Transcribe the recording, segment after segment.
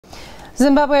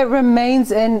Zimbabwe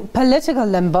remains in political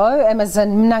limbo.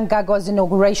 Emmerson Mnangagwa's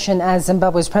inauguration as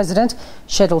Zimbabwe's president,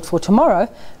 scheduled for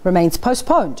tomorrow, remains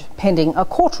postponed, pending a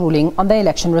court ruling on the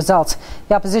election results.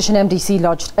 The opposition MDC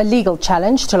lodged a legal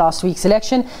challenge to last week's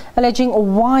election, alleging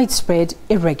widespread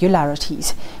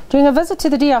irregularities. During a visit to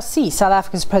the DRC, South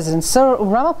Africa's President Cyril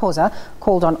Ramaphosa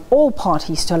called on all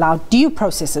parties to allow due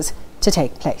processes to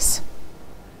take place.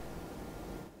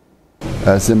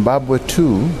 Zimbabwe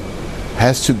too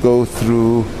has to go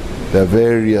through the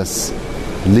various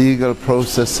legal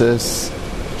processes,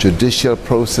 judicial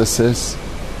processes,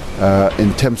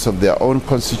 in terms of their own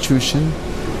constitution,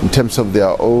 in terms of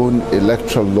their own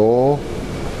electoral law,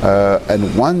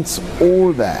 and once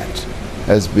all that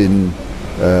has been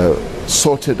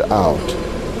sorted out,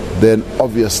 then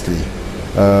obviously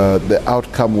the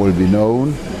outcome will be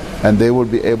known and they will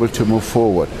be able to move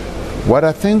forward. What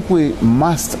I think we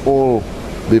must all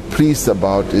be pleased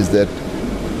about is that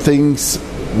things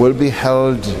will be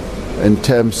held in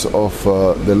terms of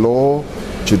the law,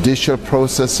 judicial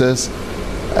processes,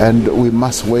 and we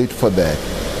must wait for that.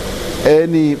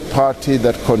 Any party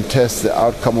that contests the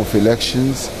outcome of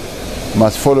elections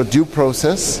must follow due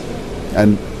process,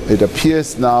 and it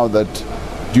appears now that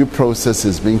due process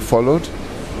is being followed,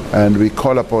 and we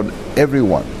call upon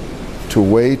everyone to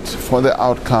wait for the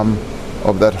outcome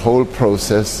of that whole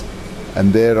process,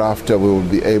 and thereafter we will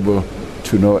be able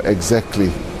to know exactly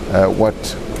what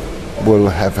will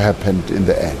have happened in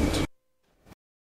the end.